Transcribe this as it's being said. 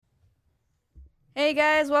Hey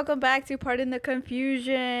guys, welcome back to Pardon the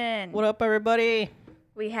Confusion. What up, everybody?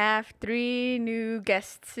 We have 3 new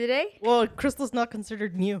guests today. Well, Crystal's not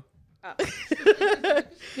considered new. Oh.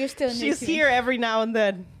 You're still new. She's to here Me. every now and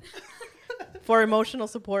then for emotional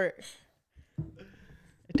support.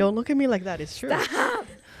 Don't look at me like that. It's true. Stop.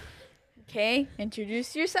 Okay,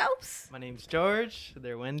 introduce yourselves. My name's George.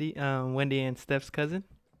 They're Wendy. Wendy and Steph's cousin.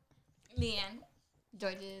 Leanne,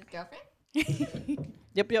 George's girlfriend.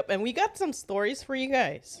 Yep. And we got some stories for you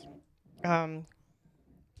guys. Of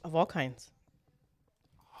all kinds.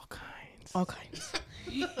 All kinds.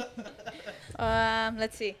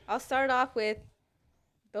 Let's see. I'll start off with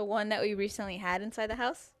the one that we recently had inside the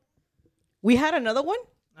house. We had another one?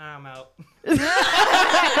 I'm out.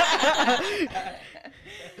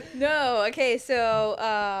 No, okay, so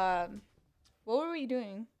what were we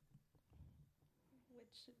doing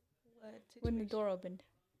when the door opened?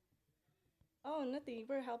 Oh, nothing.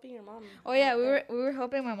 We're helping your mom. Oh yeah, we were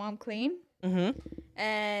helping my mom clean. Mm-hmm.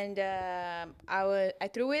 And I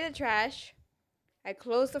threw away the trash. I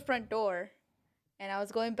closed the front door, and I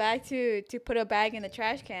was going back to put a bag in the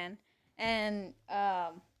trash can. And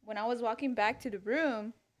when I was walking back to the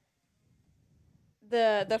room,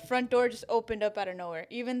 the front door just opened up out of nowhere.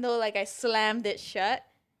 Even though like I slammed it shut,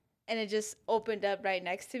 and it just opened up right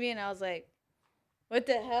next to me, and I was like, "What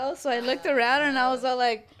the hell?" So I looked around, and I was all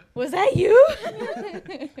like, "Was that you?"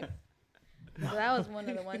 So that was one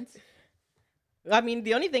of the ones. I mean,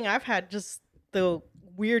 the only thing I've had just the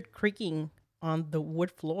weird creaking on the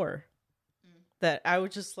wood floor. That I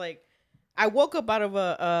was just like, I woke up out of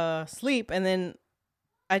a sleep, and then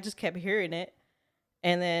I just kept hearing it,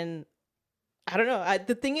 and then I don't know.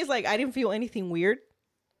 The thing is, like, I didn't feel anything weird,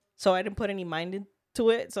 so I didn't put any mind into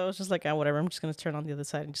it. So I was just like, whatever. I'm just gonna turn on the other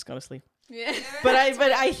side and just go to sleep. Yeah. But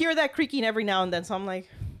I hear that creaking every now and then, so I'm like,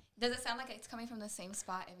 Does it sound like it's coming from the same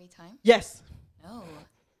spot every time? yes. No.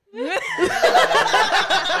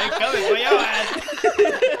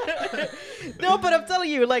 No, but I'm telling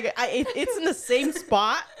you, like, it's in the same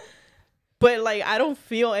spot, but like I don't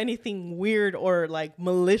feel anything weird or like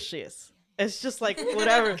malicious. It's just like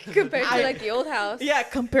whatever. Compared to like the old house. Yeah,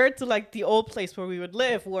 compared to like the old place where we would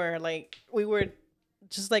live, where like we would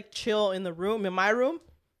just like chill in the room, in my room,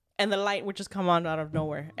 and the light would just come on out of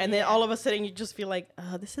nowhere. And then all of a sudden you just feel like,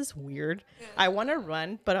 this is weird. I want to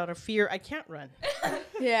run, but out of fear, I can't run.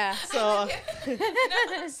 Yeah. So,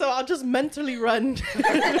 so I'll just mentally run.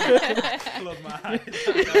 Close my eyes.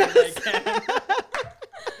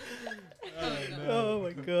 Oh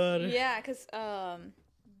my God. Yeah, because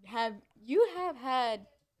have you had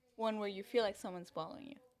one where you feel like someone's following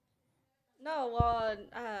you? No, well,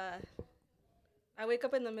 I wake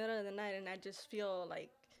up in the middle of the night and I just feel like,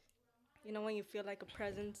 you know, when you feel like a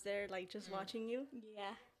presence there, like just watching you.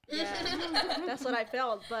 Yeah. Yeah, that's what I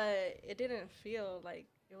felt, but it didn't feel like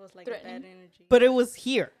it was like a bad Threatening? energy. But it was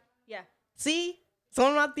here. Yeah. See? So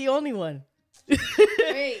I'm not the only one.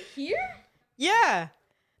 Wait, here? Yeah.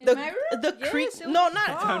 In my room? The Yes, creek. it was- No, not.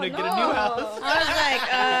 Time to get a new house.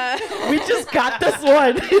 I was like, We just got this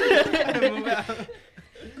one. Move out.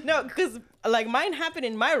 No, because like mine happened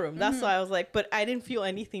in my room. That's why I was like, but I didn't feel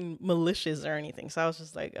anything malicious or anything. So I was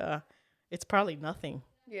just like, it's probably nothing.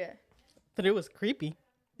 yeah. But it was creepy.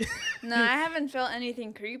 No, I haven't felt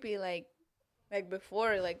anything creepy like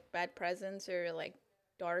before, like bad presence or like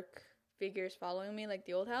dark figures following me, like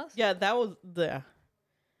the old house. Yeah, that was the.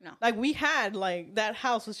 No. Like we had like that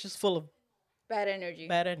house was just full of Bad energy.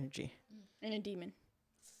 bad energy And a demon.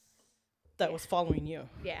 that was following you.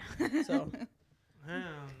 Yeah. So I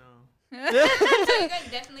don't know. So you guys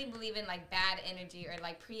definitely believe in like bad energy or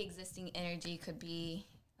like pre-existing energy could be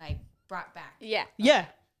like brought back. Yeah.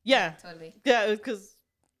 yeah, Totally. because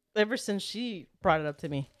ever since she brought it up to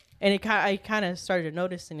me, and I kind of started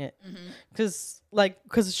noticing it, because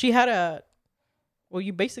she had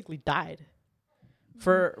you basically died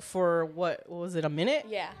for what was it, a minute?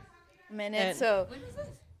 Yeah. A minute. And- So When was this?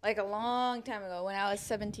 like a long time ago when I was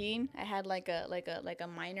 17, I had like a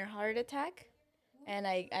minor heart attack, and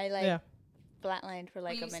I Yeah. flatlined for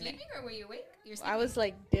like were a you minute. sleeping or were you awake? You were sleeping? I was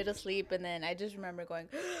like dead asleep, and then I just remember going,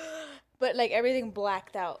 but like everything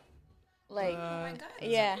blacked out, like Oh my god.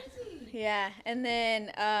 that's yeah, crazy. yeah. And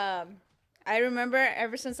then I remember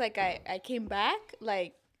ever since like I came back,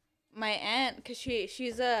 like my aunt, cause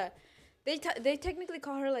she's they technically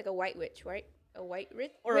call her like a white witch, right? A white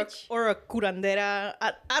witch. Or a curandera.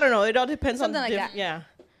 I don't know. It all depends Something on like that. Yeah.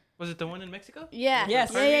 Was it the one in Mexico? Yeah.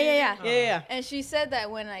 Yes. Yeah. Yeah. And she said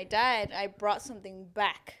that when I died, I brought something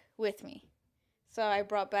back with me. So I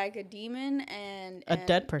brought back a demon and A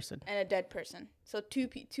dead person. and a dead person. So two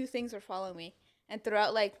things were following me, and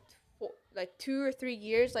throughout like like 2 or 3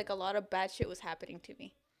 years, like a lot of bad shit was happening to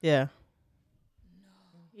me. Yeah.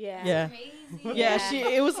 Yeah. Yeah. Crazy. Yeah. Yeah.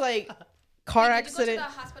 It was like car Did accident. you go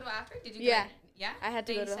to the hospital after? Did you? Yeah. Yeah. I had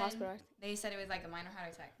to They go to the said- hospital. They said it was like a minor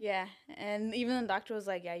heart attack. Yeah, and even the doctor was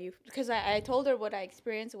like, "Yeah, you," because I told her what I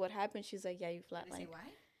experienced and what happened. She's like, "Yeah, you Did they say flatlined." why?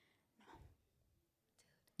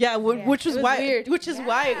 Yeah, Yeah. which is It was why, weird. which is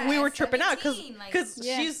why we Yeah, were at tripping out because 17, like-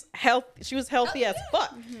 Yeah. she's healthy. She was healthy as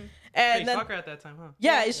fuck, Mhm. and Playing then soccer at that time, huh?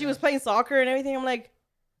 yeah, Yeah. she was playing soccer and everything. I'm like,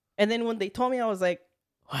 and then when they told me, I was like,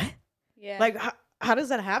 what? Yeah. Like, how does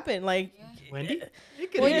that happen? Like, Yeah. Wendy?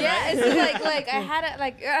 well, yeah, it's like I had a,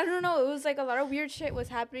 like I don't know. It was like a lot of weird shit was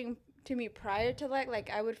happening to me prior to that. Like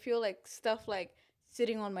I would feel like stuff like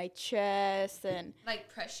sitting on my chest and Like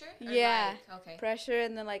pressure? Or Yeah. Like, okay. pressure,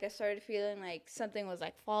 and then like I started feeling like something was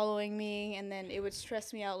like following me, and then it would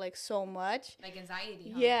stress me out like so much. Like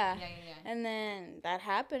anxiety. Huh? Yeah. Yeah. And then that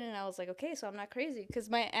happened, and I was like, okay, so I'm not crazy. Because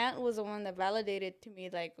my aunt was the one that validated to me,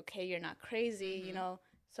 like, okay, you're not crazy. You Mhm. know,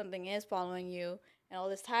 something is following you. And all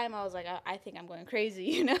this time, I was like, I think I'm going crazy,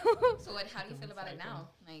 you know? So how do you feel about it now?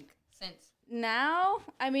 Like since? Now,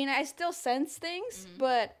 I mean, I still sense things, Mhm.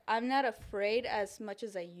 but I'm not afraid as much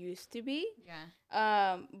as I used to be.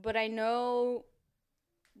 Yeah. But I know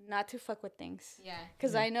not to fuck with things. Yeah.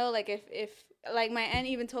 Because I know, like, if like, my aunt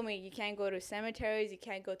even told me, you can't go to cemeteries, you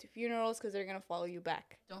can't go to funerals, because they're going to follow you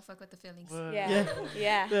back. Don't fuck with the feelings. What? Yeah. Yeah.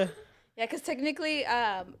 Yeah. yeah, Yeah, because technically,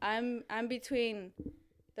 I'm between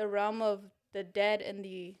the realm of the dead and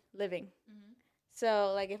the living. Mhm.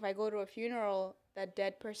 So, like, if I go to a funeral, that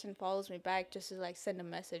dead person follows me back just to, like, send a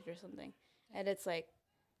message or something. And it's like,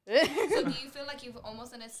 So do you feel like you've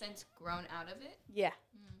almost in a sense grown out of it? yeah.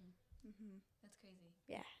 That's crazy.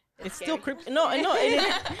 Yeah. it's still creepy. No, and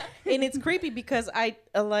and it's creepy because I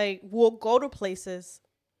like will go to places,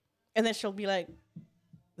 and then she'll be like,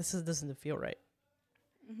 "This doesn't feel right,"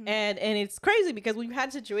 and it's crazy because we've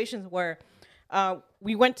had situations where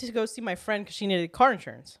we went to go see my friend because she needed car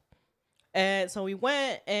insurance, and so we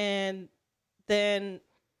went, and then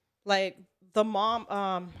like the mom,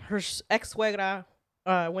 her ex suegra,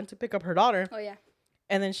 went to pick up her daughter, Oh, yeah.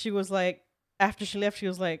 and then she was like, after she left, she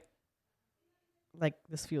was like,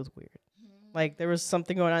 this feels weird. Like there was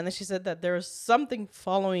something going on. And then she said that there was something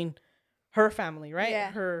following her family, right?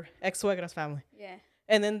 Yeah. Her ex suegra's family. Yeah.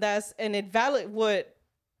 And then what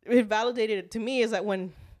it validated it to me is that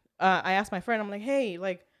when I asked my friend, I'm like, hey,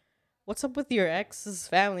 like, what's up with your ex's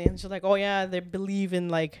family? And she's like, oh yeah, they believe in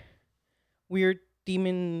like weird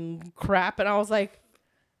demon crap. And I was like,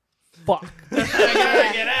 fuck. I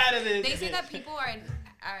gotta get out of this. They say bitch. that people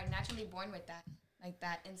are naturally born with that, like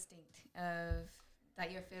that instinct of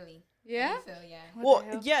that you're feeling. Yeah? You feel, yeah. Well,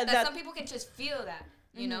 hell? yeah, That that some people can just feel that,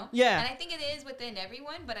 you know? Yeah. And I think it is within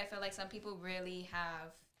everyone, but I feel like some people really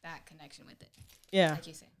have that connection with it, yeah. like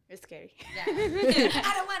you say. It's scary. Yeah.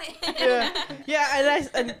 I don't want it. Yeah, yeah,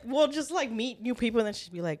 and we'll just like meet new people, and then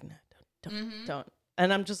she'd be like, "No, Mhm. don't,"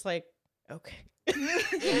 and I'm just like, "Okay."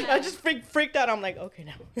 Yeah. I just freaked out. I'm like, "Okay,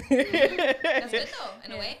 now." That's good though,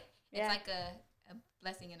 in a way. It's Yeah. like a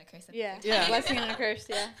blessing and a curse. At the Yeah. same Yeah. time. Blessing and a curse,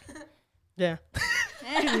 yeah. Yeah.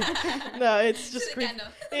 No, it's just Should've creepy. got no.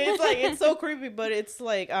 It's like it's so creepy, but it's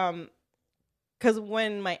like because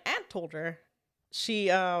when my aunt told her, she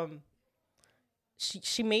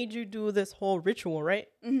made you do this whole ritual, right?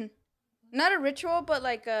 Not a ritual, but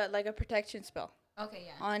like a protection spell Okay,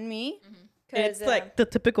 yeah. on me. Mhm. And it's 'Cause, like the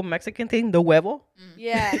typical Mexican thing, the huevo.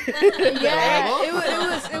 yeah, egg. yeah.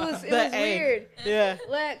 It was The egg. weird. Yeah.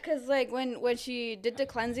 Cause like when she did the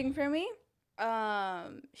cleansing for me,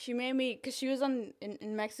 she made me, cause she was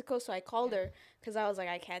in Mexico, so I called her, cause I was like,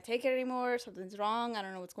 I can't take it anymore. Something's wrong. I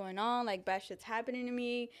don't know what's going on. Like bad shit's happening to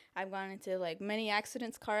me. I've gone into like many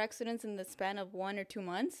accidents, car accidents in the span of 1 or 2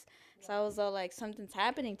 months. So I was all like, something's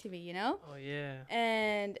happening to me, you know. Oh yeah.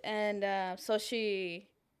 And so she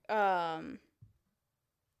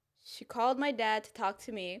called my dad to talk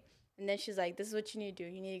to me, and then she's like, this is what you need to do.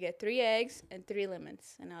 You need to get 3 eggs and 3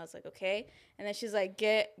 lemons. And I was like, okay. And then she's like,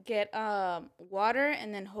 get water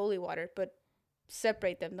and then holy water, but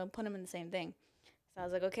separate them, don't put them in the same thing. So I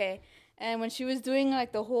was like, okay. And when she was doing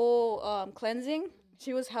like the whole cleansing,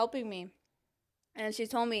 she was helping me, and she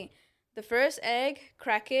told me, the first egg,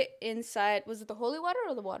 crack it inside, was it the holy water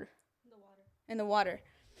or the water? In the water.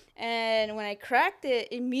 And when I cracked it,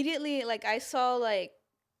 immediately, like, I saw like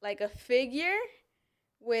a figure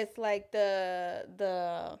with like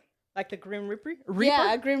the Like the Grim Reaper?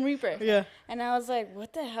 yeah, a Grim Reaper. Yeah. And I was like,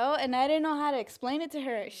 what the hell? And I didn't know how to explain it to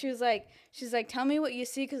her. She's like, tell me what you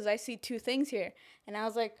see, because I see 2 things here. And I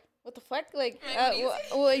was like, what the fuck? Like, What do you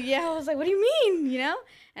see? well, yeah, I was like, what do you mean? You know?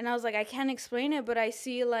 And I was like, I can't explain it, but I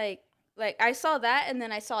see like I saw that, and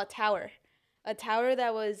then I saw a tower. a tower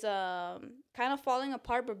that was kind of falling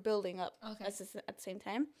apart but building up Okay. at the same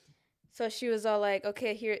time. So she was all like,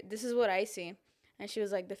 okay, here, this is what I see. And she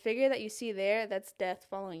was like, the figure that you see there, that's death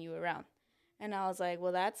following you around. And I was like,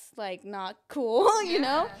 well, that's like not cool, you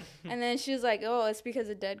know? And then she was like, oh, it's because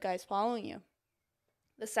a dead guy's following you.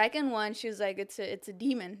 The second one, she was like, it's a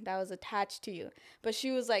demon that was attached to you. But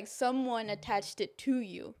she was like, someone attached it to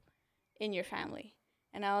you in your family.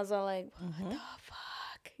 And I was all like, what the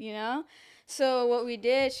fuck, you know? So what we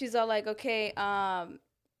did, she's all like, okay, I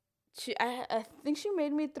think she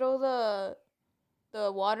made me throw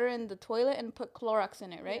the water in the toilet and put Clorox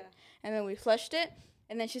in it, right? Yeah. And then we flushed it.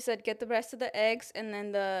 And then she said, get the rest of the eggs and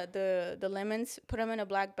then the lemons, put them in a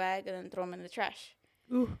black bag, and then throw them in the trash.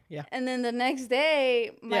 Ooh, yeah. And then the next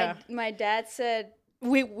day, my dad said,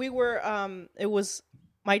 We were it was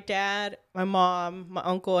my dad, my mom, my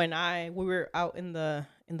uncle, and I. We were out in the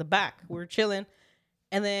back. We were chilling,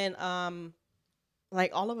 and then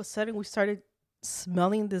like all of a sudden we started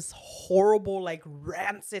smelling this horrible like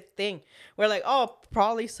rancid thing. We're like, oh,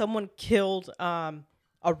 probably someone killed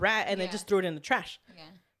a rat and then just threw it in the trash. Yeah.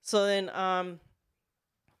 So then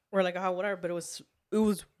we're like, oh, whatever. But it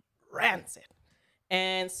was rancid,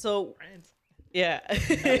 and so yeah.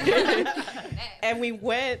 And we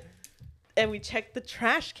went and we checked the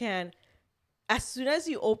trash can. As soon as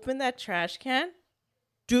you open that trash can,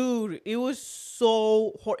 dude, it was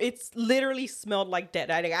so it's literally smelled like dead.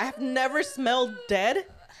 I have never smelled dead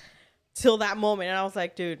till that moment, and I was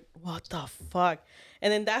like, dude, what the fuck?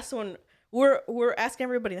 And then that's when we're asking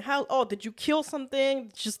everybody in the house, oh, did you kill something?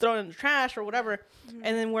 Just throw it in the trash or whatever.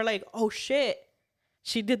 And then we're like, oh shit,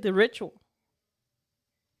 she did the ritual.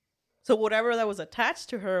 So whatever that was attached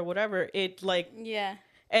to her, whatever, it like yeah.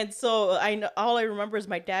 And so I know all I remember is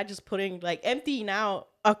my dad just putting like emptying out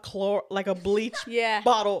a bleach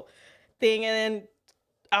bottle thing, and then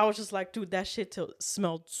I was just like, dude, that shit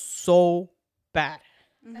smelled so bad.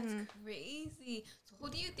 That's crazy. So who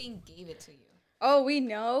do you think gave it to you? Oh, we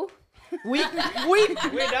know. We know,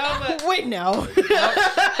 but we know.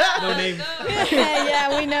 No name.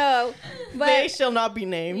 Yeah, we know. But They shall not be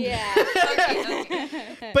named. yeah.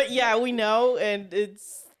 Okay. But yeah, we know, and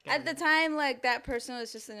it's At the time, like, that person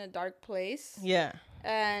was just in a dark place. yeah.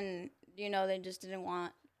 And, you know, they just didn't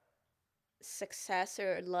want success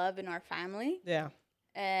or love in our family. Yeah.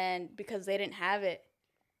 And because they didn't have it.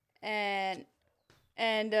 And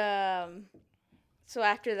so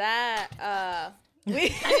after that,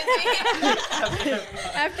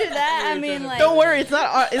 after that, I mean, like, Don't worry, it's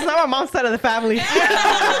not my mom's side of the family.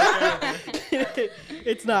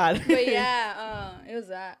 It's not. but yeah, it was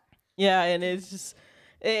that. Yeah, and it's just,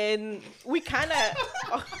 and we kind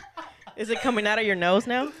of. Is it coming out of your nose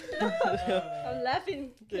now? I'm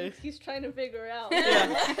laughing because he's trying to figure out.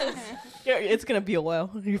 Yeah, it's gonna be a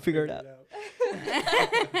while. You figure it out.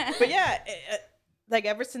 But yeah, like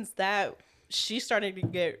ever since that, she started to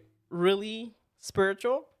get really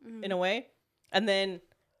spiritual in a way, and then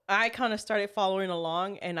I kind of started following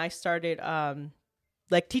along, and I started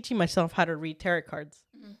like teaching myself how to read tarot cards.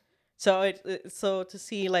 So so to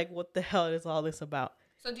see like what the hell is all this about.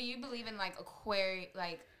 So do you believe in like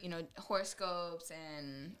horoscopes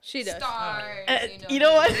and She does. stars? You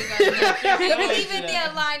know what? Do you believe in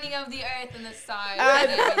the aligning of the earth and the stars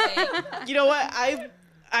and everything? You know what?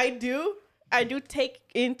 I do take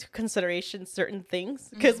into consideration certain things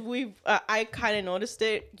because I kind of noticed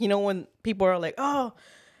it. You know, when people are like, oh,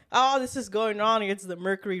 this is going on against the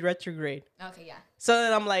Mercury retrograde. Okay, yeah. So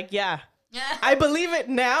then I'm like, yeah, I believe it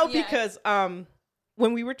now because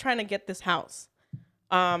when we were trying to get this house,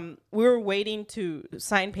 we were waiting to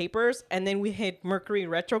sign papers, and then we hit Mercury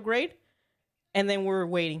retrograde, and then we were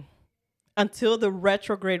waiting until the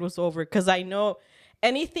retrograde was over because I know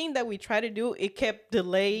anything that we try to do, it kept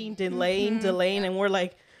delaying, and we're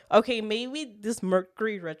like, okay, maybe this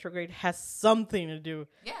Mercury retrograde has something to do.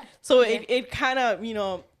 Yeah. So it kind of, you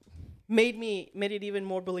know, made it even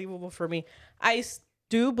more believable for me. I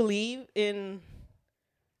do believe in,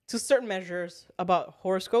 to certain measures, about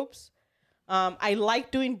horoscopes. I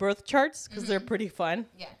like doing birth charts because they're pretty fun.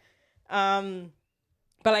 Yeah.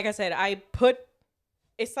 But like I said,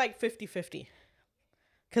 it's like 50-50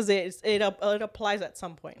 because it applies at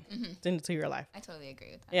some point into your life. I totally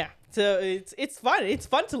agree with that. Yeah. So it's fun. It's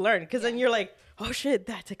fun to learn because then you're like, oh shit,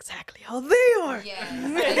 that's exactly how they are. Yes,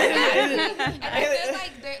 exactly. And I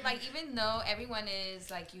feel like even though everyone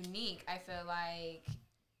is like unique, I feel like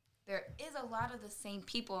there is a lot of the same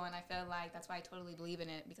people, and I feel like that's why I totally believe in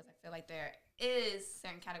it, because I feel like there is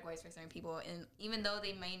certain categories for certain people, and even though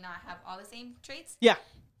they may not have all the same traits, Yeah.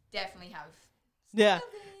 definitely have Yeah.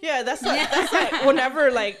 Yeah, that's like whenever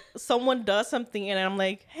like someone does something and I'm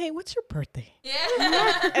like, "Hey, what's your birthday?"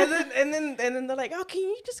 Yeah. and then they're like, "Oh, can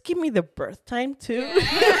you just give me the birth time too?" And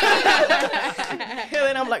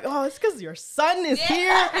then I'm like, "Oh, it's because your sun is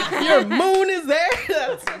here, your moon is there.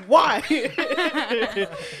 That's why."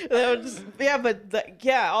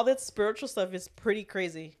 All that spiritual stuff is pretty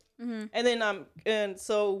crazy. Mm-hmm. And then and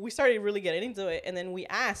so we started really getting into it, and then we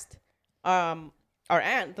asked our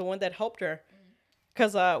aunt, the one that helped her,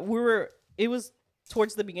 because it was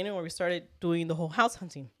towards the beginning where we started doing the whole house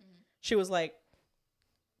hunting. She was like,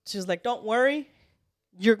 "Don't worry,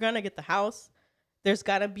 you're gonna get the house. There's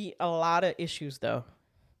gotta be a lot of issues though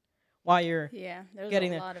while you're there's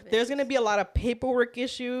getting a there. lot of There's gonna be a lot of paperwork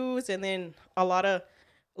issues, and then a lot of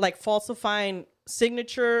like falsifying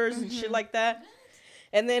signatures and shit like that."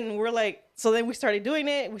 And then we're like, so then we started doing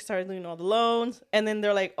it. We started doing all the loans. And then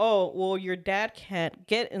they're like, "Oh, well, your dad can't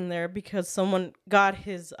get in there because someone got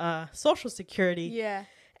his social security." Yeah.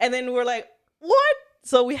 And then we're like, "What?"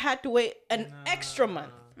 So we had to wait an extra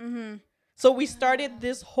month. Mm-hmm. So we started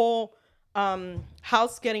this whole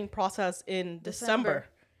house getting process in December.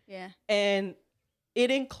 Yeah. And it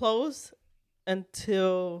didn't close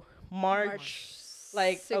until March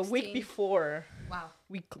like a week 16th. before Wow.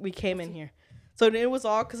 we came in here. So it was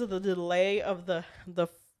all because of the delay of the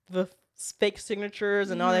fake signatures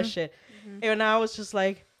and all that shit. And I was just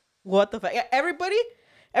like, "What the fuck?"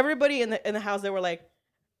 Everybody in the house, they were like,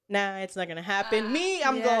 "Nah, it's not gonna happen." Me,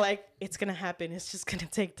 I'm going like, "It's gonna happen. It's just gonna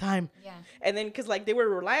take time." Yeah. And then because like they were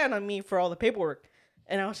relying on me for all the paperwork,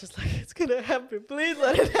 and I was just like, "It's gonna happen. Please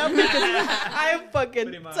let it happen." Because I'm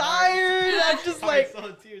fucking tired. I'm just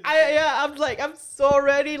like, I'm so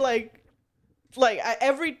ready.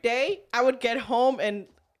 Every day I would get home and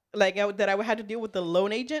like that I would have to deal with the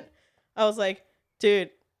loan agent. I was like, "Dude,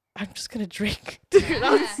 I'm just gonna drink." Dude,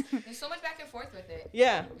 There's so much back and forth with it.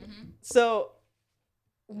 yeah. So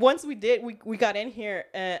once we got in here,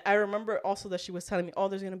 I remember also that she was telling me, "Oh,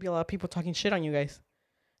 there's gonna be a lot of people talking shit on you guys,"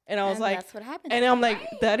 and I was like, that's what happened. and I'm like,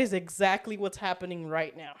 "That is exactly what's happening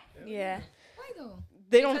right now." Yeah. Why though?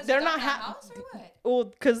 They're Because not happy. happy. Or what? Well,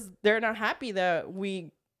 because they're not happy that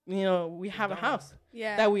we have a house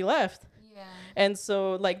Yeah. that we left. Yeah. And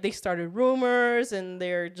so like they started rumors and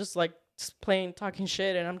they're just like just talking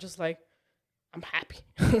shit, and I'm just like, I'm happy.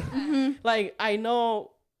 Like I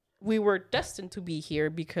know we were destined to be here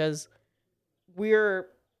because we're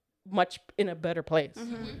much in a better place. Work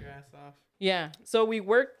your ass off. Yeah. So we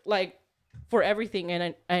worked like for everything,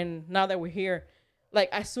 and now that we're here, like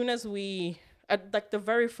as soon as like the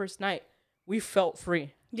very first night, we felt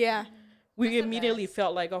free. Yeah. We That's the immediately best.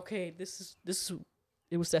 felt like, okay, this is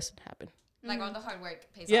it was destined to happen. Like all the hard work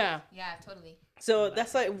pays Yeah. off. Yeah, totally. So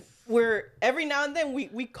that's like we're every now and then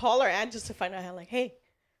we call our aunt just to find out how, like, "Hey,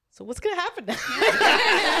 so what's gonna happen now?"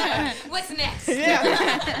 What's next?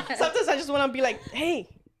 Yeah. Sometimes I just want to be like, "Hey,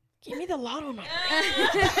 give me the lotto number."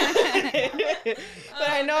 But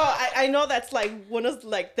I know that's like one of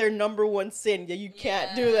like their number one sin. Yeah, you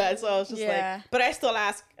can't do that. So I was just like, but I still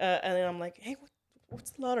ask, and then I'm like, "Hey,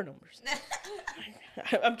 what's the lotto numbers?"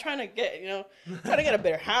 I'm trying to get, a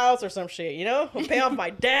better house or some shit, pay off my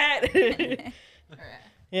debt.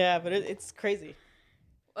 Yeah, but it's crazy.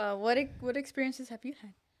 What experiences have you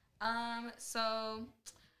had? So,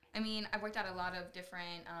 I mean, I've worked at a lot of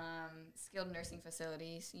different skilled nursing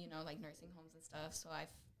facilities, like nursing homes and stuff. So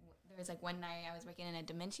there was like one night I was working in a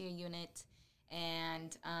dementia unit,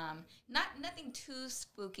 and nothing too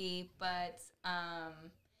spooky, but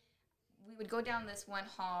we would go down this one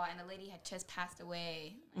hall, and a lady had just passed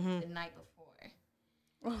away the night before.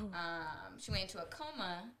 She went into a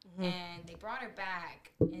coma, and they brought her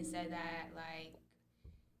back and said that like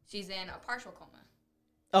she's in a partial coma.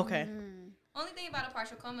 Okay. Only thing about a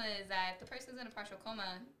partial coma is that if the person's in a partial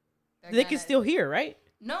coma, They can still hear, right?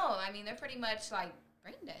 No, I mean they're pretty much like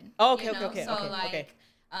brain dead. Oh, okay, you know? okay. So Okay.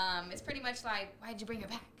 it's pretty much like, why'd you bring her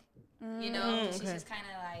back? She's okay. just kind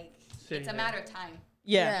of like Sitting it's a there. matter of time.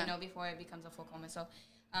 Yeah. Before it becomes a full coma. So,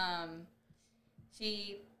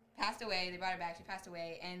 she passed away. They brought her back. She passed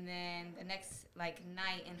away, and then the next night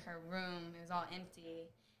in her room, it was all empty,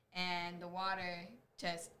 and the water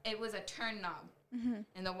it was a turn knob,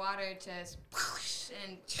 and the water just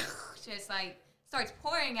starts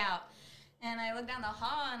pouring out. And I look down the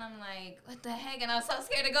hall, and I'm like, what the heck? And I was so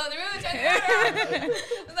scared to go in the room and turn the water on. I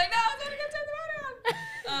was like, no, I'm going to go turn the water on.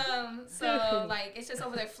 So, it's just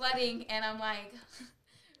over there flooding, and I'm like,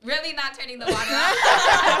 really not turning the water on.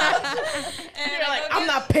 And You're like, I'm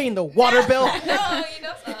not paying the water bill. No, so I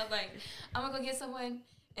was like, I'm going to go get someone.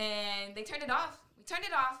 And they turned it off. We turned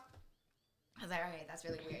it off. I was like, all right, that's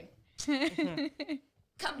really weird.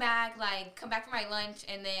 come back for my lunch,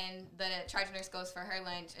 and then the charge nurse goes for her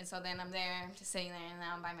lunch, and so then I'm there, I'm just sitting there, and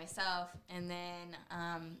now I'm by myself, and then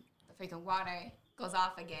the freaking water goes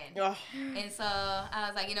off again. Ugh. And so I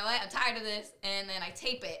was like, you know what, I'm tired of this, and then I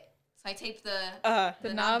tape it. So I taped the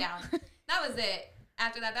knob down. That was it.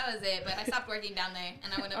 After that was it. But I stopped working down there,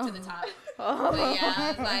 and I went up to the top. But yeah, I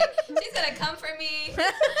was like, she's gonna come for me.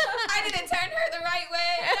 I didn't turn her the right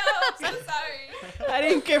way. No, I'm so sorry. I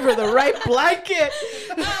didn't give her the right blanket.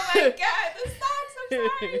 Oh my god, the socks, I'm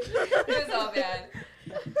sorry. It was all bad.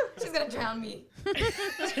 She's gonna drown me.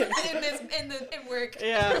 in work.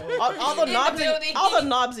 Yeah, all the In knobs, the building. all the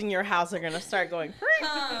knobs in your house are gonna start going.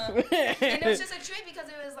 And it was just a trip because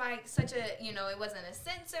it was like such a, it wasn't a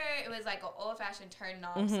sensor. It was like an old fashioned turn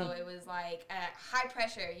knob. So it was like at high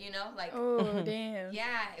pressure, like. Oh, damn.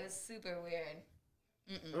 Yeah, it was super weird.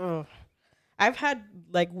 Ugh. I've had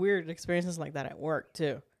like weird experiences like that at work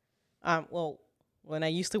too. Well, when I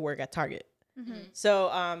used to work at Target, so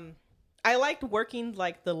I liked working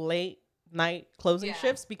like the late night closing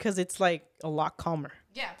shifts because it's like a lot calmer.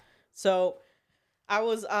 Yeah. So I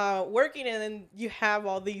was working, and then you have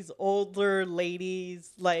all these older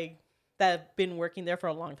ladies like that have been working there for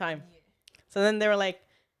a long time. Yeah. So then they were like,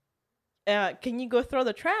 can you go throw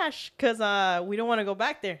the trash? Because we don't want to go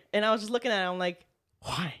back there. And I was just looking at it. I'm like,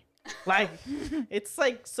 why? Like, it's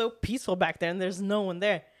like so peaceful back there, and there's no one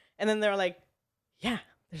there. And then they're like, yeah,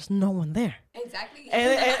 there's no one there. Exactly.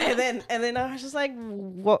 And then I was just like,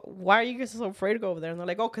 what? Why are you guys so afraid to go over there? And they're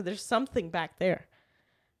like, oh, because there's something back there.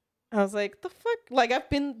 I was like, the fuck? Like, I've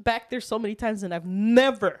been back there so many times, and I've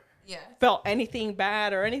never felt anything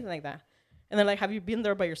bad or anything like that. And they're like, have you been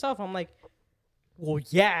there by yourself? I'm like, well,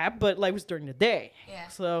 yeah, but like it was during the day. Yeah.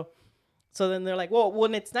 So then they're like, well,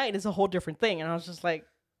 when it's night, it's a whole different thing. And I was just like,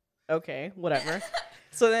 okay, whatever.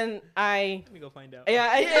 So then Let me go find out.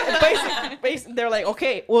 Yeah, basically, they're like,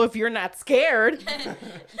 okay, well, if you're not scared,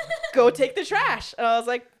 go take the trash. And I was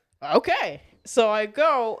like, okay. So I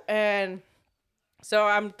go, and so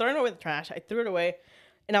I'm throwing away the trash. I threw it away,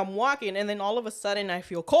 and I'm walking, and then all of a sudden I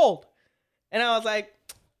feel cold. And I was like,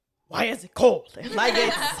 why is it cold? Like,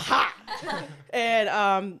 it's hot.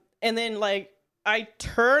 And then like I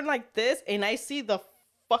turn like this, and I see the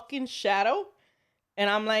fucking shadow, and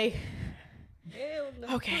I'm like,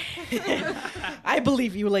 okay. I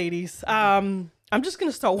believe you, ladies. I'm just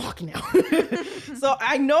gonna start walking out. So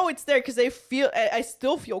I know it's there because I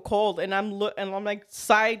still feel cold, and I'm like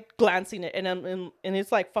side glancing it, and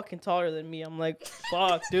it's like fucking taller than me. I'm like,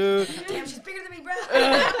 fuck, dude. Damn, she's bigger than me, bro.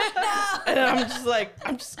 No. And I'm just like,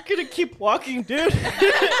 I'm just gonna keep walking, dude.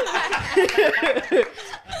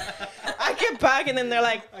 I get back, and then they're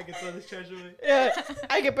like, I can throw this trash away. yeah.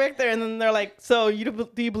 I get back there, and then they're like, so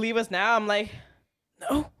do you believe us now? I'm like,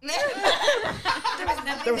 no.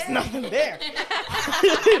 There was nothing there.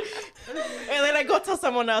 And then I go tell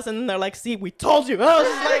someone else, and then they're like, see, we told you. I was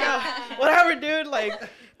just like, whatever, dude. Like,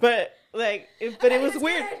 but it was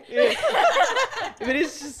weird. Yeah. But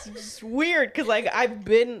it's just weird because like I've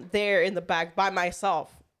been there in the back by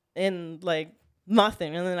myself and like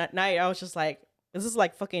nothing. And then at night I was just like, this is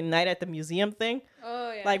like fucking Night at the Museum thing.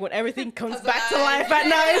 Oh, yeah. Like when everything comes back to life at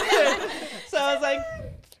night. So I was like,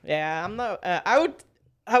 yeah, I'm not. I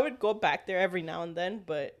would go back there every now and then,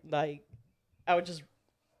 but like I would just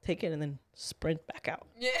take it and then sprint back out.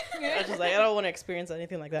 Yeah. I was just like, I don't want to experience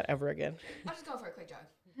anything like that ever again. I'm just going for a quick jog.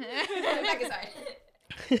 Back inside.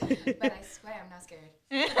 But I swear I'm not scared.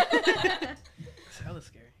 It's hella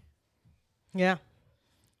scary. Yeah.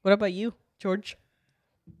 What about you, George?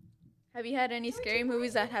 Have you had any scary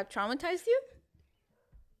movies that have traumatized you?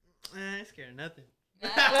 I ain't scared of nothing.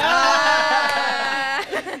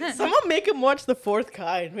 Someone make him watch The Fourth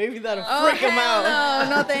Kind. Maybe that'll freak him out.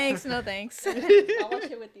 No thanks, no thanks. I'll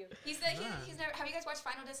watch it with you. He said he's never. Have you guys watched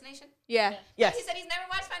Final Destination? Yeah. Yes. He said he's never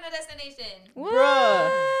watched Final Destination.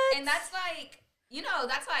 Bruh. And that's like,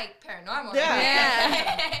 that's like paranormal.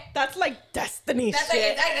 Yeah. Right? That's like Destiny That's like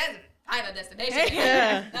shit. that's Final Destination.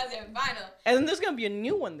 Yeah. That's your final. And then there's gonna be a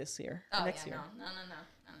new one this year. Oh Next yeah, year. no.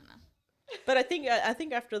 But I think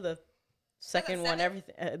after the second one, seven?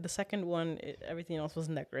 everything else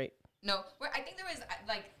wasn't that great. No, I think there was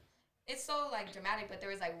like, it's so like dramatic, but there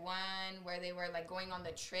was like one where they were like going on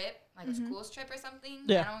the trip, like a school's trip or something.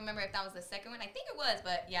 Yeah. I don't remember if that was the second one. I think it was,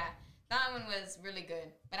 but yeah, that one was really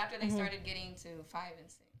good. But after they started getting to 5 and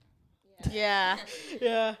 6. Yeah.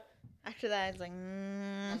 Yeah. After that, it's like,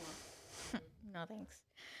 no thanks.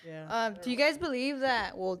 Yeah. Do you guys believe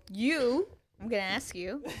that? Well, I'm gonna ask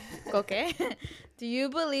you, okay? Do you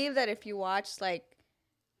believe that if you watch like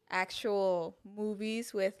actual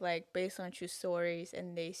movies with like based on true stories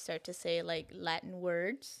and they start to say like Latin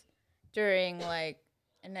words during like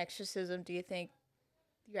an exorcism, do you think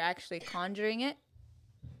you're actually conjuring it?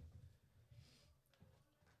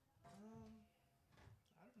 I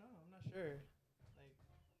don't know. I'm not sure. Like,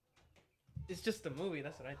 it's just a movie.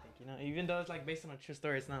 That's what I think. You know, even though it's like based on a true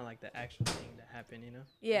story, it's not like the actual thing that happened. You know.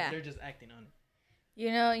 Yeah. They're just acting on it.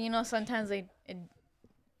 You know, sometimes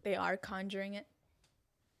they are conjuring it.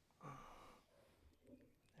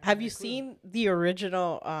 Have you seen the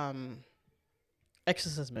original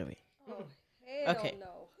Exorcist movie? Oh, hell Okay. no.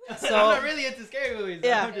 I'm So not really into scary movies.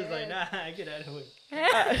 Yeah. I'm just like, nah, I get out of the way.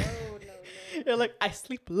 Oh, no. you're like, I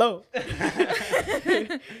sleep low.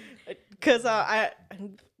 Because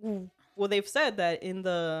well, they've said that in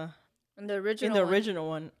the In the original. original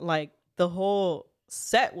one, like the whole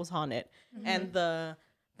set was haunted, Mm-hmm. and the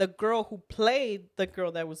girl who played the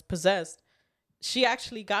girl that was possessed, she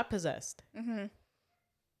actually got possessed, Mm-hmm.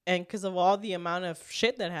 and because of all the amount of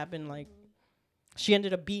shit that happened, like she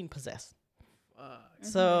ended up being possessed. Fuck.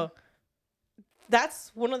 So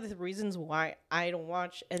that's one of the reasons why I don't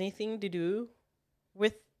watch anything to do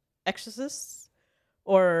with exorcists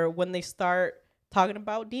or when they start talking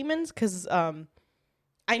about demons, because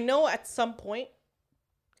I know at some point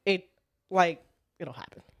it'll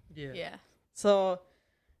happen. Yeah. Yeah. So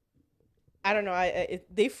I don't know.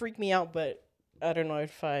 They freak me out, but I don't know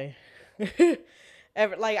if I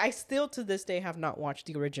ever I still to this day have not watched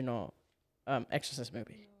the original Exorcist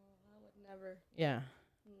movie. I would never. Yeah.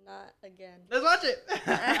 Not again. Let's watch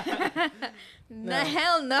it. No.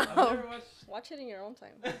 Hell no. I've never watched Watch it in your own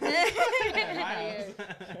time.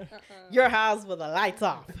 Your house with the lights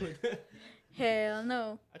off. Hell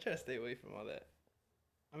no. I try to stay away from all that.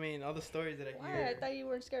 I mean, all the stories that I Why? hear. I thought you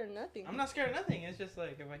weren't scared of nothing. I'm not scared of nothing. It's just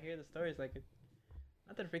like if I hear the stories, like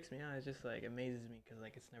not that it freaks me out. It's just like amazes me because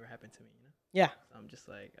like it's never happened to me. You know. Yeah. So I'm just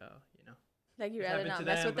like, oh, you know, Like you it's rather happened not to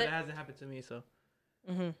mess them, with but it. it hasn't happened to me. So,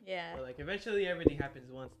 Mm-hmm. Yeah. or like eventually everything happens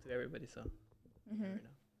once to everybody. So, you Mm-hmm. never know.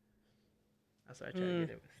 That's why I try to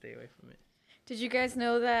stay away from it. Did you guys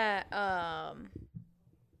know that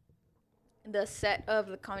the set of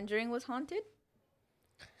The Conjuring was haunted?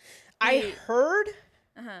 I heard,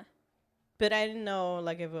 Uh huh. but I didn't know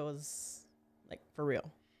like if it was like for real.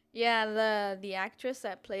 Yeah, the actress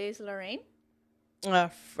that plays Lorraine.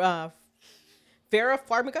 Vera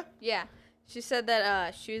Farmiga. Yeah, she said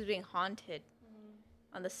that she was being haunted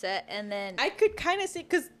on the set, and then I could kind of see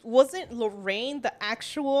because wasn't Lorraine the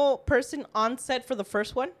actual person on set for the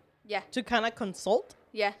first one yeah, to kind of consult?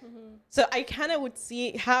 yeah, So I kind of would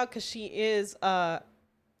see how, because she is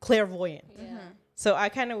clairvoyant. Yeah. So I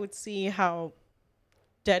kind of would see how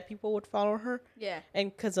dead people would follow her. yeah,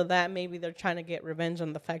 And because of that, maybe they're trying to get revenge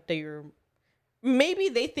on the fact that you're. Maybe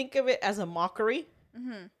they think of it as a mockery.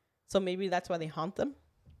 mm-hmm. So maybe that's why they haunt them.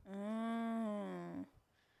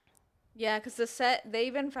 Yeah, because the set they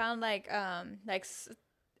even found I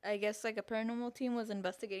guess like a paranormal team was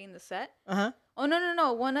investigating the set. Uh-huh. Oh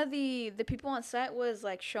no! One of the people on set was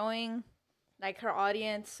like showing, like her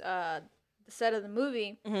audience, the set of the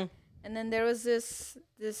movie, Mhm. and then there was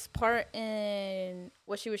this part in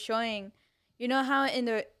what she was showing. You know how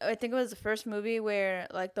I think it was the first movie where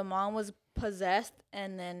like the mom was possessed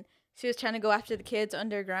and then she was trying to go after the kids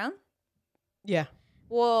underground. Yeah.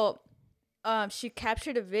 Well, she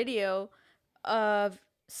captured a video of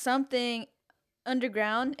something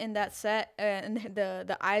underground in that set, and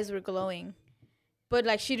the eyes were glowing. But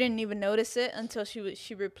like she didn't even notice it until she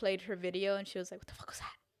replayed her video and she was like, "What the fuck was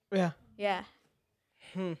that?" Yeah. Yeah.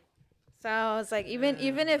 Hmm. So I was like, even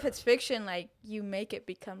if it's fiction, like you make it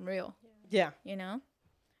become real, Yeah. you know?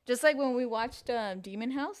 Just like when we watched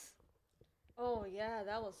Demon House. Oh yeah,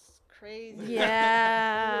 that was crazy. We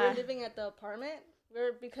Yeah. were living at the apartment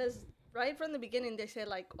because right from the beginning they said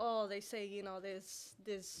like, oh, they say, you know,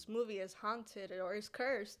 this movie is haunted or is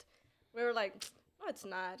cursed. We were like, no, it's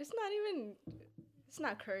not. It's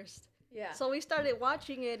not cursed. Yeah. So we started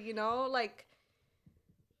watching it, you know, like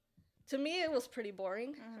to me it was pretty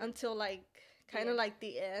boring until like kind of like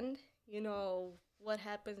the end, you know, what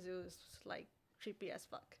happens it was like creepy as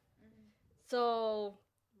fuck. So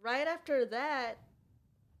right after that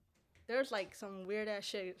there's like some weird ass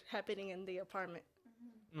shit happening in the apartment.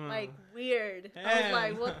 Like weird. I was Damn.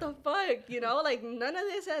 like, what the fuck? You know, like none of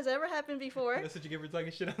this has ever happened before. That's what you get for talking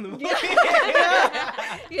shit on the movie.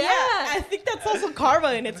 Yeah. I think that's also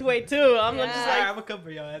karma in its way too. I'm Yeah. just Sorry, like, I'm gonna come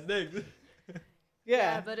for y'all ass next.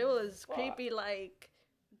 yeah. But it was creepy. Like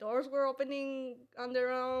doors were opening on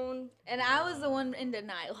their own. And I was the one in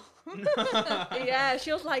denial. Yeah,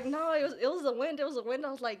 she was like, no, it was the wind. It was the wind.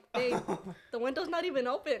 I was like, babe, the window's not even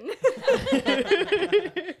open.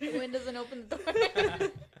 The wind doesn't open the door.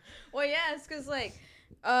 Well, yeah, it's because like,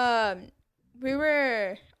 we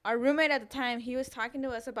were our roommate at the time, he was talking to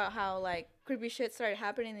us about how like creepy shit started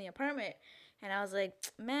happening in the apartment, and I was like,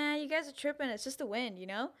 man, you guys are tripping. It's just the wind, you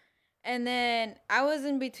know. And then I was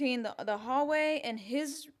in between the hallway and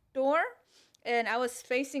his door, and I was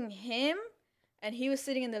facing him, and he was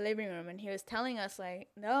sitting in the living room, and he was telling us like,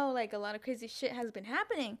 no, like a lot of crazy shit has been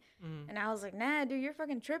happening. And I was like, nah, dude, you're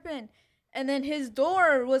fucking tripping. And then his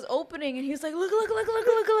door was opening, and he was like, look, look, look, look,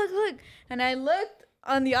 look, look, look. And I looked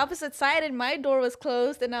on the opposite side, and my door was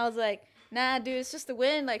closed, and I was like, nah, dude, it's just the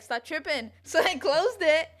wind. Like, stop tripping. So I closed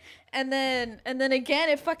it, and then again,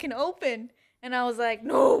 it fucking opened. And I was like,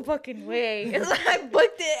 no fucking way. And so I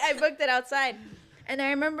booked it outside. And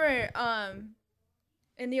I remember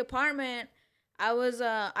in the apartment, I was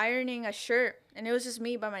ironing a shirt, and it was just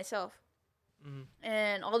me by myself.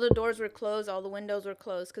 And all the doors were closed, all the windows were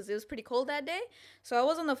closed, because it was pretty cold that day. So I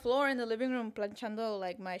was on the floor in the living room planchando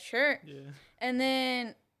like my shirt. Yeah. And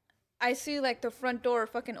then I see like the front door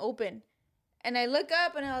fucking open. And I look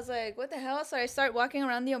up, and I was like, what the hell? So I start walking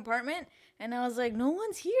around the apartment, and I was like, no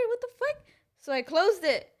one's here. What the fuck? So I closed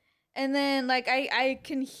it. And then like I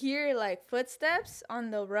can hear like footsteps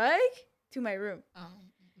on the rug to my room.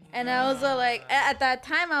 And I was like, at that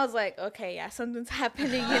time, I was like, okay, yeah, something's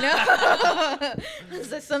happening, you know? I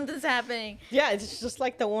was like, something's happening. Yeah, it's just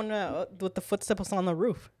like the one with the footsteps on the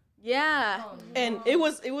roof. Yeah. Oh, no. And it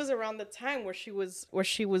was around the time where she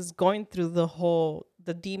was going through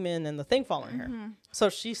the demon and the thing following her. So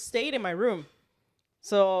she stayed in my room.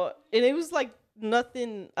 So, and it was like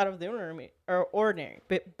nothing out of the ordinary.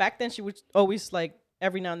 But back then she would always like,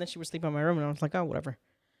 every now and then she would sleep in my room, and I was like, oh, whatever.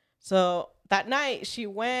 So that night she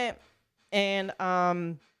went, and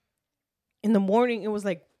in the morning it was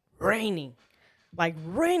like raining,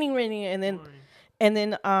 and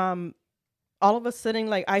then all of a sudden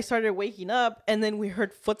like I started waking up, and then we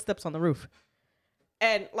heard footsteps on the roof,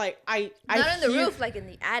 and like I Not in the roof, like in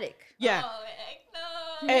the attic. Yeah. Oh, heck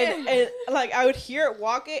no. And like I would hear it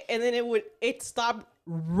walking, and then it stopped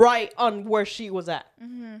right on where she was at,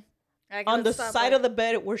 Like, on the stop, side like, of the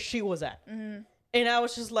bed where she was at. And I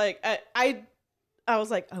was just like, I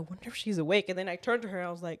was like, I wonder if she's awake. And then I turned to her, and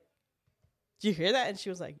I was like, did you hear that? And she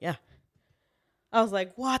was like, yeah. I was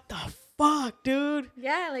like, what the fuck, dude?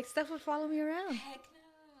 Yeah, like stuff would follow me around. Heck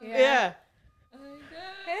no. Yeah. Oh my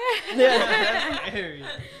god. Yeah. Scary.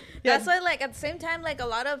 That's why, like, at the same time, like, a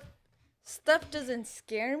lot of stuff doesn't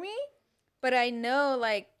scare me, but I know,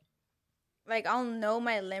 like I'll know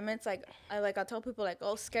my limits. Like, I'll tell people, like,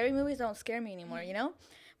 oh, scary movies don't scare me anymore, you know?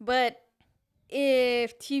 But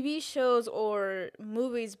if TV shows or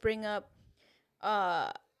movies bring up,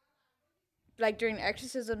 like, during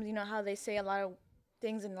exorcisms, you know how they say a lot of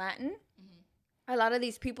things in Latin? A lot of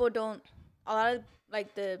these people don't, a lot of,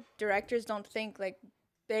 like, the directors don't think, like,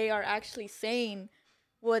 they are actually saying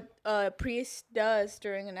what a priest does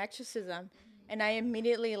during an exorcism. And I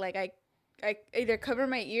immediately, like, I either cover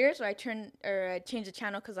my ears, or I change the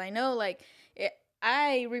channel, because I know, like,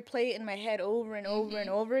 I replay it in my head over and over and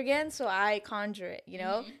over again, so I conjure it, you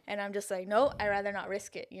know? And I'm just like, no, I'd rather not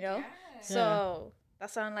risk it, you know? Yeah. So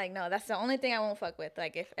that's why I'm like, no, that's the only thing I won't fuck with.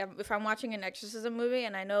 Like, if I'm watching an exorcism movie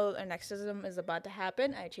and I know an exorcism is about to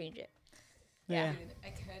happen, I change it. Yeah. Dude, I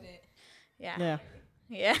couldn't. Yeah.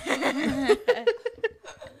 Yeah. Yeah.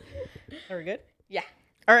 Are we good? Yeah.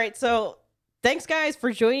 All right. So thanks, guys,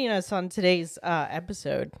 for joining us on today's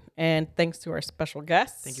episode. And thanks to our special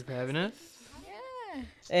guests. Thank you for having us.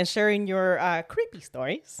 And sharing your creepy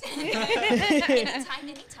stories.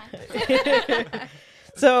 Anytime.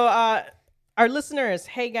 So, our listeners,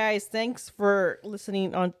 hey guys, thanks for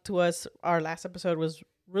listening on to us. Our last episode was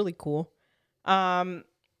really cool. And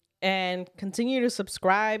continue to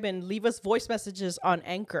subscribe and leave us voice messages on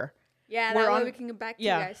Anchor. Yeah, We're that way on- we can get back to you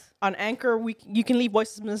guys. On Anchor, you can leave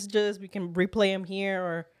voice messages. We can replay them here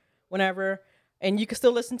or whenever. And you can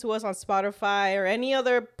still listen to us on Spotify or any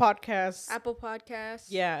other podcast. Apple Podcasts.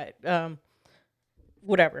 Yeah,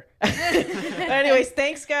 whatever. Anyways,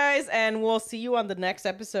 thanks, guys, and we'll see you on the next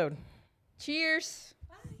episode. Cheers.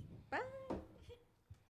 Bye. Bye.